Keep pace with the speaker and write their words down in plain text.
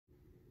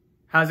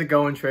How's it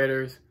going,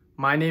 traders?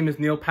 My name is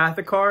Neil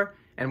Pathikar,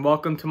 and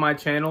welcome to my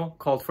channel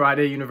called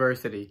Friday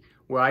University,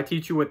 where I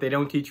teach you what they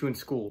don't teach you in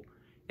school.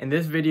 In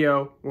this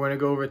video, we're going to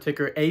go over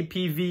ticker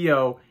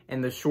APVO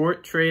and the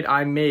short trade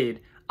I made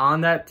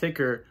on that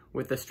ticker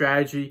with the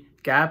strategy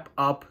gap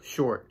up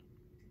short.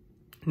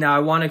 Now, I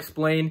want to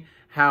explain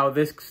how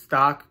this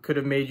stock could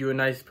have made you a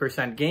nice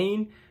 %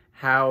 gain,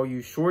 how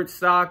you short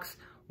stocks,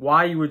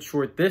 why you would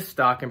short this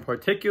stock in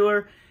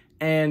particular,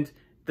 and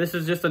this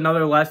is just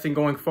another lesson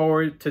going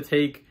forward to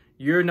take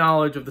your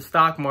knowledge of the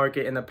stock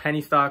market and the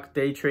penny stock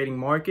day trading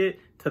market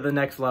to the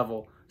next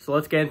level. So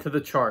let's get into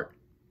the chart.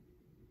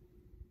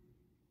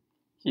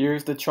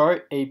 Here's the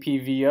chart,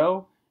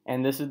 APVO,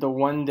 and this is the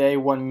 1 day,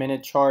 1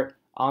 minute chart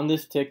on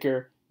this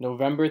ticker,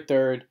 November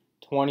 3rd,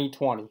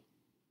 2020.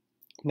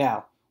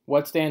 Now,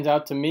 what stands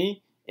out to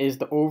me is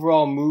the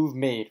overall move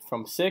made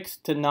from 6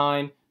 to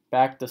 9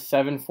 back to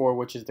 7.4,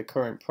 which is the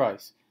current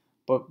price.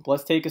 But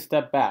let's take a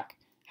step back.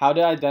 How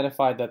did I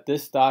identify that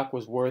this stock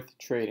was worth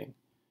trading?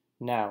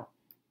 Now,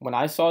 when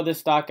I saw this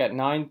stock at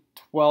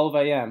 9:12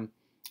 a.m.,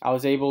 I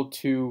was able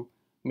to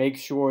make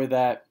sure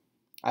that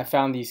I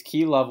found these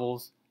key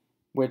levels,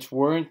 which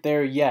weren't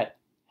there yet.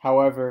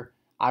 However,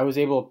 I was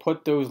able to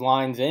put those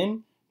lines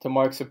in to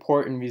mark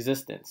support and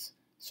resistance.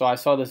 So I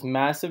saw this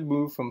massive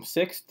move from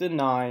 6 to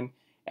 9,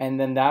 and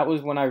then that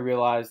was when I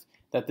realized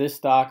that this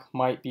stock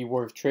might be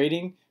worth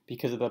trading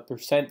because of the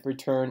 %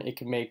 return it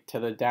can make to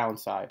the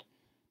downside.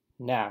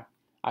 Now,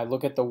 I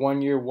look at the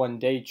 1 year, 1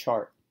 day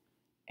chart,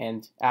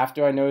 and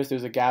after I noticed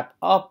there's a gap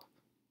up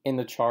in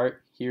the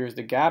chart, here's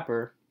the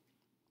gapper,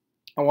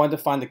 I wanted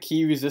to find the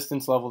key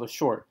resistance level to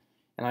short,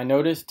 and I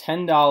noticed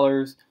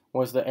 $10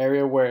 was the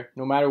area where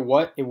no matter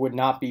what, it would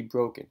not be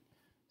broken.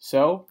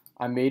 So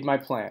I made my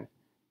plan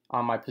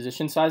on my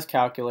position size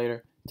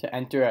calculator to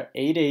enter at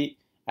 8.8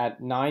 at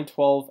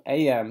 9:12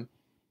 a.m.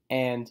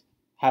 and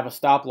have a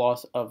stop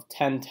loss of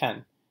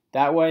 10.10.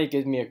 That way, it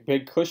gives me a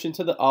big cushion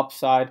to the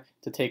upside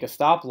to take a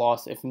stop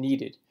loss if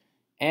needed.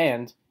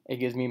 And it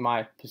gives me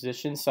my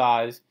position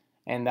size,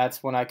 and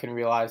that's when I can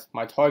realize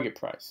my target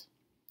price.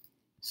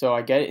 So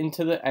I get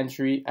into the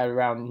entry at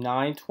around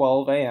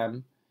 9:12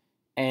 a.m.,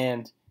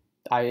 and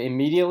I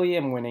immediately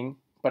am winning,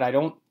 but I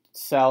don't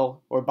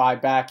sell or buy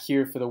back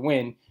here for the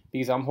win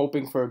because I'm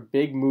hoping for a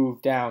big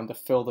move down to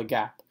fill the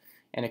gap.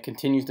 And it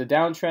continues to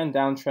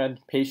downtrend,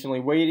 patiently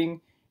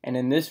waiting, and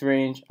in this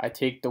range, I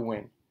take the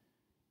win.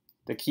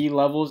 The key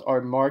levels are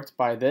marked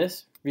by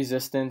this: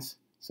 resistance,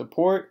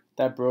 support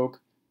that broke,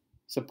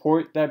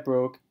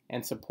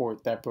 and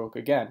support that broke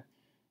again.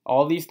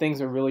 All these things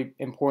are really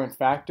important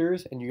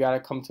factors, and you got to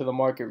come to the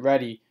market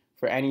ready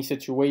for any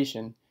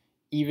situation.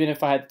 Even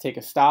if I had to take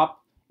a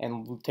stop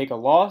and take a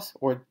loss,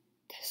 or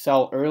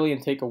sell early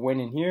and take a win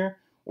in here,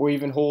 or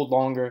even hold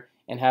longer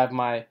and have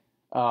my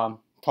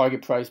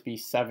target price be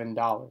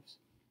 $7.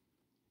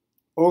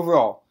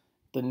 Overall,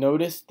 the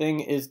notice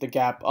thing is the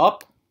gap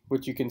up,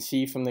 which you can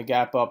see from the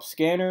gap up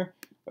scanner.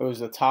 It was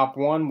the top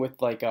one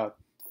with like a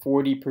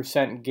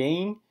 40%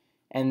 gain,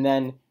 and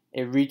then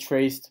it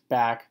retraced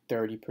back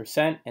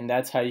 30%, and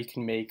that's how you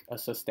can make a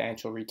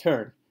substantial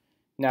return.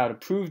 Now, to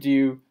prove to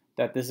you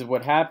that this is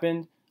what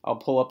happened, I'll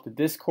pull up the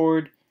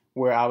Discord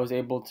where I was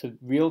able to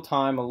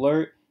real-time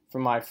alert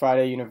from my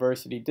Friday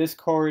University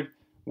Discord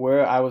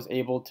where I was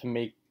able to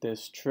make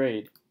this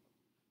trade.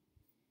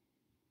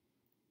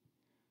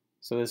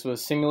 So this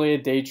was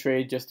simulated day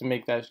trade, just to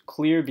make that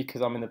clear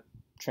because I'm in the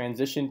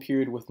transition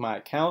period with my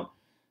account.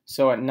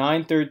 So at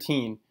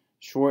 9:13,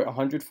 short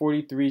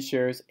 143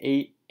 shares,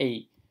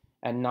 8.8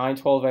 at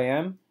 9:12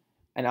 a.m.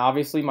 And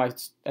obviously my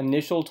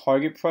initial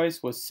target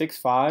price was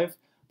 6.5,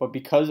 but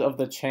because of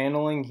the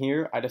channeling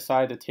here, I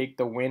decided to take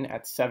the win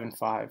at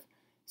 7.5.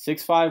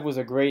 6.5 was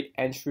a great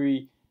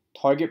entry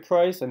target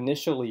price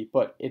initially,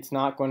 but it's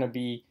not going to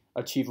be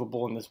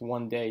achievable in this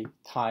 1 day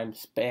time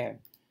span.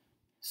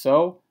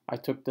 So I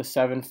took the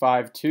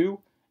 7.52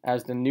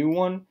 as the new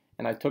one,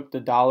 and I took the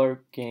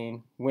dollar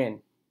gain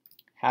win.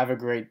 Have a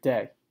great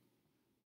day.